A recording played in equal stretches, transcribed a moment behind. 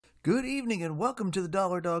Good evening and welcome to the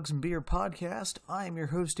Dollar Dogs and Beer podcast. I am your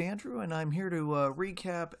host Andrew and I'm here to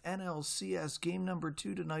recap NLCS game number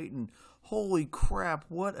 2 tonight, and holy crap,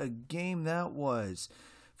 what a game that was.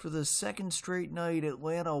 For the second straight night,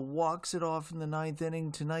 Atlanta walks it off in the ninth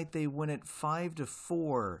inning. Tonight they win it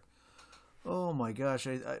 5-4. Oh my gosh,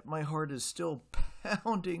 my heart is still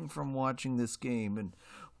pounding from watching this game, and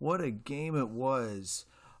what a game it was.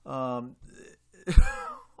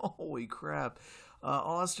 Holy crap.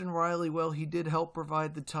 Austin Riley, well, he did help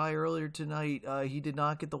provide the tie earlier tonight. He did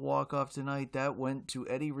not get the walk-off tonight. That went to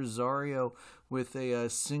Eddie Rosario with a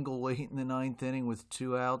single late in the ninth inning with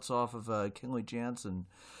 2 outs off of Kenley Jansen.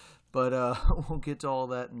 But we'll get to all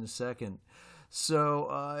that in a second.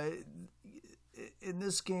 So, in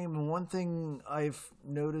this game, one thing I've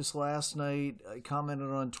noticed last night, I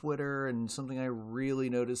commented on Twitter, and something I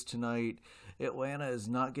really noticed tonight, Atlanta is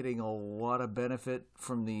not getting a lot of benefit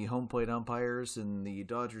from the home plate umpires, and the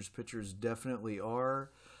Dodgers pitchers definitely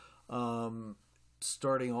are.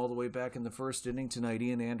 Starting all the way back in the first inning tonight,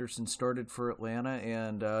 Ian Anderson started for Atlanta,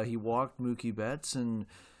 and he walked Mookie Betts, and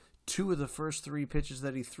 2 of the first 3 pitches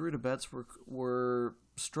that he threw to Betts were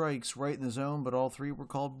strikes right in the zone, but all 3 were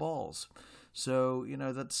called balls. So,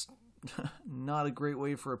 that's not a great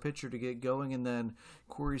way for a pitcher to get going. And then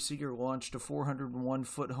Corey Seager launched a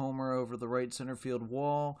 401-foot homer over the right center field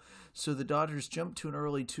wall. So the Dodgers jumped to an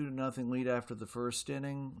early 2-0 lead after the first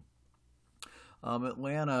inning.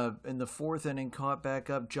 Atlanta, in the fourth inning, caught back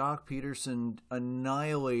up. Jock Peterson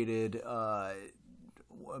annihilated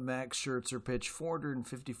Max Scherzer pitch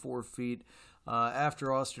 454 feet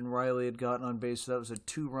after Austin Riley had gotten on base. So that was a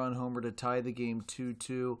 2-run homer to tie the game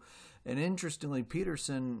 2-2. And interestingly,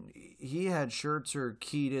 Peterson, he had Scherzer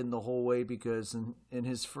keyed in the whole way because in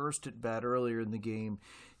his first at-bat earlier in the game,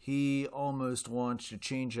 he almost launched a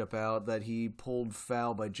changeup out that he pulled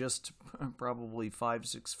foul by just probably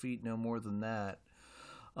 5-6 feet, no more than that.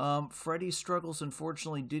 Freddie's struggles,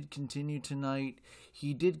 unfortunately, did continue tonight.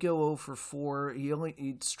 He did go 0 for 4.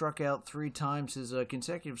 He struck out 3 times. His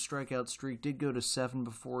consecutive strikeout streak did go to 7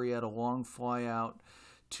 before he had a long fly out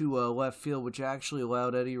to left field, which actually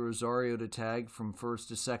allowed Eddie Rosario to tag from first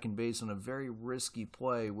to second base on a very risky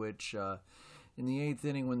play, which in the 8th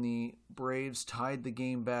inning, when the Braves tied the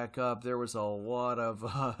game back up, there was a lot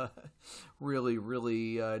of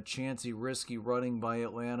really chancy, risky running by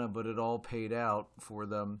Atlanta, but it all paid out for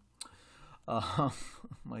them.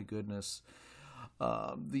 My goodness.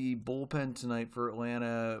 The bullpen tonight for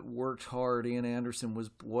Atlanta worked hard. Ian Anderson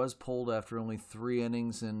was pulled after only 3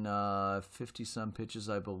 innings and 50-some pitches,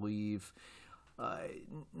 I believe.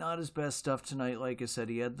 Not his best stuff tonight. Like I said,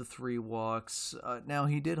 he had the 3 walks. Now,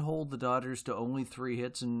 he did hold the Dodgers to only 3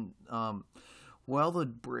 hits, and while the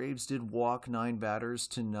Braves did walk 9 batters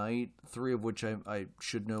tonight, 3 of which I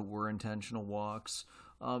should note were intentional walks,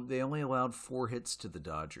 they only allowed 4 hits to the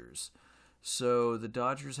Dodgers. So the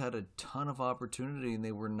Dodgers had a ton of opportunity, and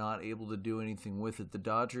they were not able to do anything with it. The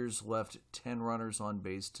Dodgers left 10 runners on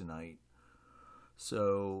base tonight.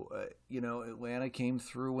 So, Atlanta came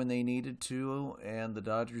through when they needed to, and the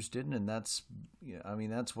Dodgers didn't, and that's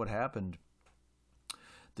what happened.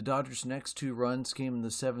 The Dodgers' next 2 runs came in the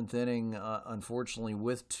 7th inning, unfortunately,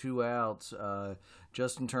 with 2 outs.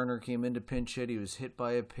 Justin Turner came in to pinch hit. He was hit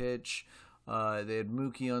by a pitch. They had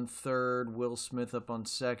Mookie on third, Will Smith up on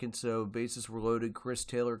second, so bases were loaded. Chris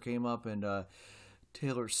Taylor came up, and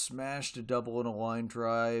Taylor smashed a double and a line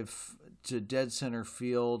drive to dead center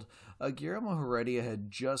field. Guillermo Heredia had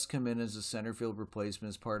just come in as a center field replacement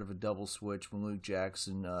as part of a double switch when Luke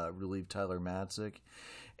Jackson relieved Tyler Matzik.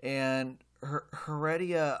 And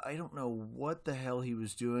Heredia, I don't know what the hell he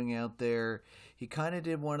was doing out there. He kind of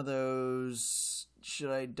did one of those, should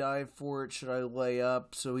I dive for it, should I lay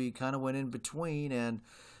up? So he kind of went in between, and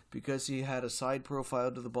because he had a side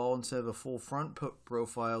profile to the ball instead of a full front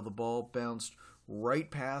profile, the ball bounced right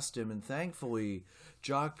past him, and thankfully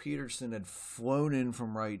Jock Peterson had flown in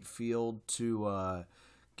from right field to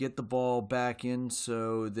get the ball back in,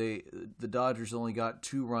 so the Dodgers only got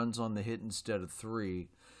 2 runs on the hit instead of 3.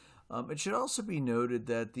 It should also be noted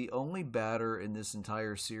that the only batter in this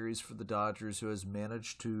entire series for the Dodgers who has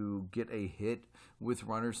managed to get a hit with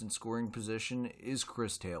runners in scoring position is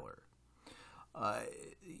Chris Taylor.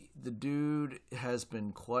 The dude has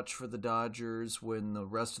been clutch for the Dodgers when the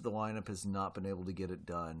rest of the lineup has not been able to get it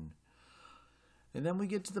done. And then we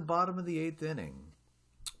get to the bottom of the 8th inning.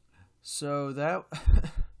 So that,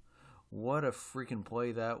 what a freaking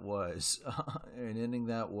play that was, an inning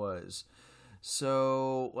that was.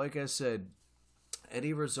 So, like I said,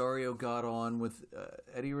 Eddie Rosario got on.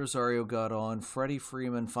 Freddie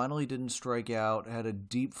Freeman finally didn't strike out, had a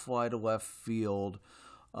deep fly to left field.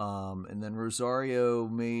 And then Rosario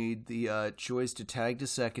made the choice to tag to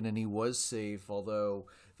second, and he was safe, although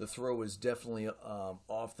the throw was definitely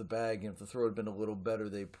off the bag. And if the throw had been a little better,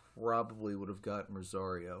 they probably would have gotten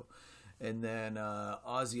Rosario. And then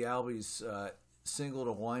Ozzie Albies singled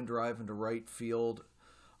a line drive into right field.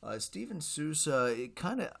 Steven Souza, it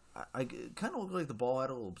kind of looked like the ball had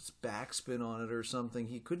a little backspin on it or something.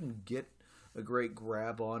 He couldn't get a great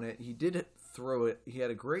grab on it. He did throw it. He had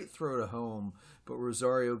a great throw to home, but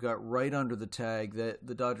Rosario got right under the tag. That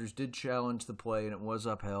the Dodgers did challenge the play, and it was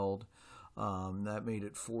upheld. That made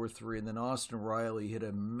it 4-3. And then Austin Riley hit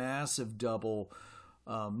a massive double.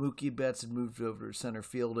 Mookie Betts had moved over to center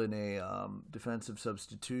field in a defensive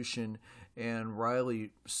substitution, and Riley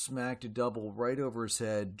smacked a double right over his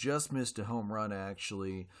head. Just missed a home run,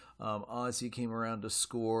 actually. Ozzie came around to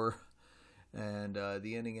score, and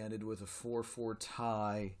the inning ended with a 4-4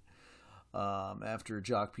 tie after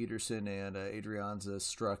Jock Peterson and Adrianza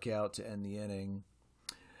struck out to end the inning.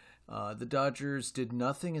 The Dodgers did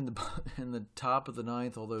nothing in the top of the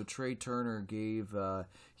ninth, although Trey Turner gave a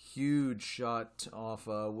huge shot off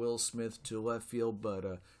Will Smith to left field,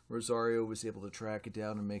 but Rosario was able to track it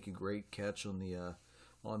down and make a great catch on the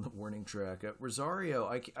warning track. Rosario,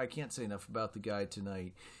 I can't say enough about the guy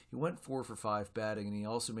tonight. He went 4 for 5 batting, and he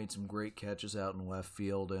also made some great catches out in left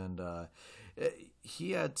field, and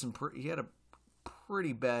he had a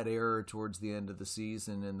pretty bad error towards the end of the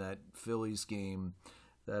season in that Phillies game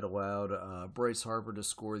that allowed Bryce Harper to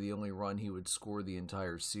score the only run he would score the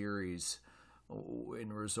entire series.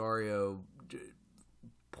 And Rosario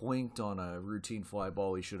blinked on a routine fly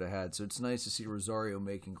ball he should have had. So it's nice to see Rosario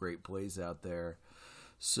making great plays out there.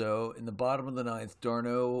 So in the bottom of the ninth,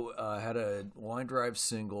 d'Arnaud had a line drive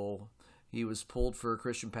single. He was pulled for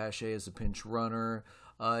Christian Pache as a pinch runner.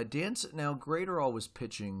 Now Graterol was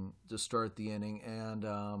pitching to start the inning, and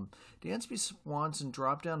Dansby Swanson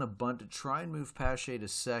dropped down a bunt to try and move Pache to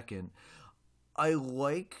second. I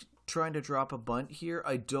like trying to drop a bunt here.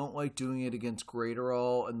 I don't like doing it against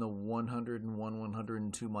Graterol and the 101,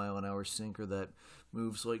 102 mile an hour sinker that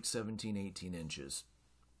moves like 17, 18 inches.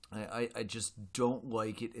 I just don't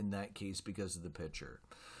like it in that case because of the pitcher.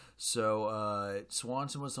 So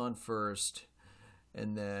Swanson was on first,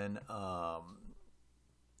 and then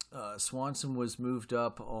Swanson was moved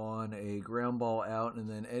up on a ground ball out, and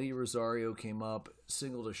then Eddie Rosario came up,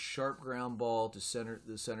 singled a sharp ground ball to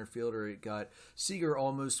the center fielder. It got Seager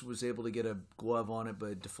almost was able to get a glove on it, but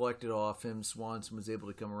it deflected off him. Swanson was able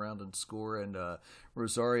to come around and score, and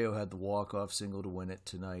Rosario had the walk-off single to win it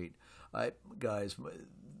tonight. Guys,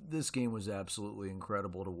 this game was absolutely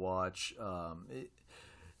incredible to watch.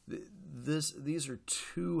 These are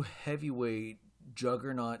two heavyweight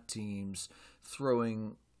juggernaut teams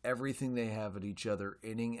throwing everything they have at each other,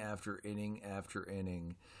 inning after inning after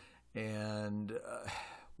inning. And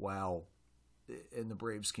wow. And the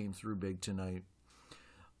Braves came through big tonight.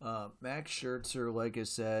 Max Scherzer, like I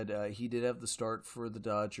said, he did have the start for the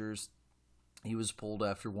Dodgers. He was pulled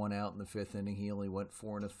after one out in the fifth inning. He only went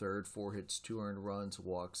 4 1/3, 4 hits, 2 earned runs, a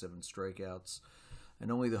walk, 7 strikeouts,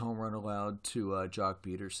 and only the home run allowed to Jock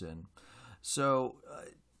Peterson. So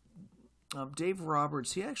Dave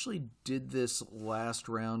Roberts, he actually did this last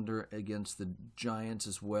rounder against the Giants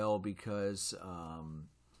as well because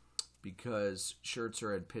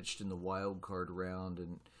Scherzer had pitched in the wild card round,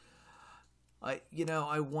 and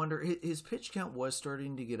I wonder, his pitch count was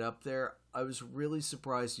starting to get up there. I was really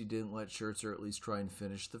surprised he didn't let Scherzer at least try and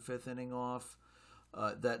finish the fifth inning off.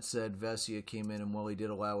 That said, Vesia came in, and while he did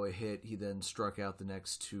allow a hit, he then struck out the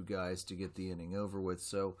next two guys to get the inning over with.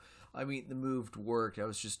 So, I mean, the move worked.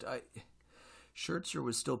 Scherzer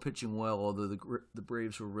was still pitching well, although the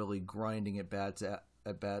Braves were really grinding at bats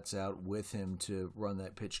out with him to run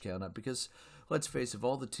that pitch count up. Because, let's face it, of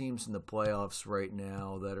all the teams in the playoffs right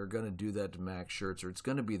now that are going to do that to Max Scherzer, it's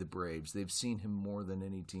going to be the Braves. They've seen him more than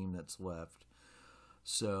any team that's left.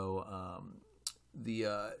 So,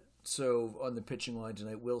 So on the pitching line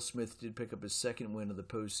tonight, Will Smith did pick up his second win of the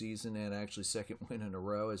postseason, and actually second win in a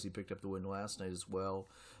row, as he picked up the win last night as well.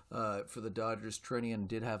 For the Dodgers, Trenian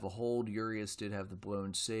did have a hold. Urias did have the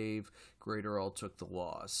blown save. Graterol took the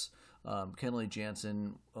loss. Kenley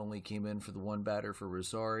Jansen only came in for the one batter for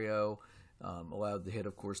Rosario. Allowed the hit.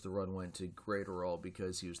 Of course, the run went to Graterol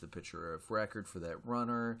because he was the pitcher of record for that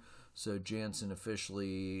runner. So Jansen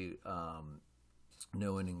officially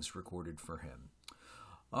no innings recorded for him.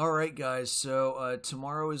 All right, guys, so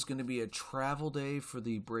tomorrow is going to be a travel day for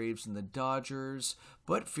the Braves and the Dodgers,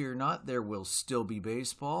 but fear not, there will still be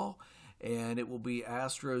baseball, and it will be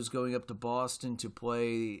Astros going up to Boston to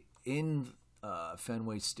play in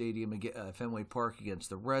Fenway Stadium, Fenway Park against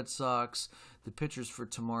the Red Sox. The pitchers for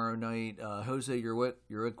tomorrow night: Jose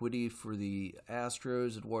Urquidy for the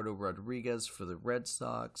Astros, Eduardo Rodriguez for the Red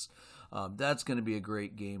Sox. That's going to be a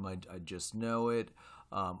great game. I just know it.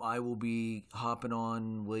 I will be hopping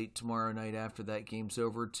on late tomorrow night after that game's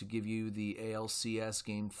over to give you the ALCS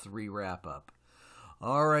Game 3 wrap-up.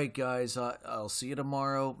 All right, guys, I'll see you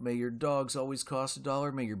tomorrow. May your dogs always cost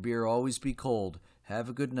 $1. May your beer always be cold. Have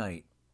a good night.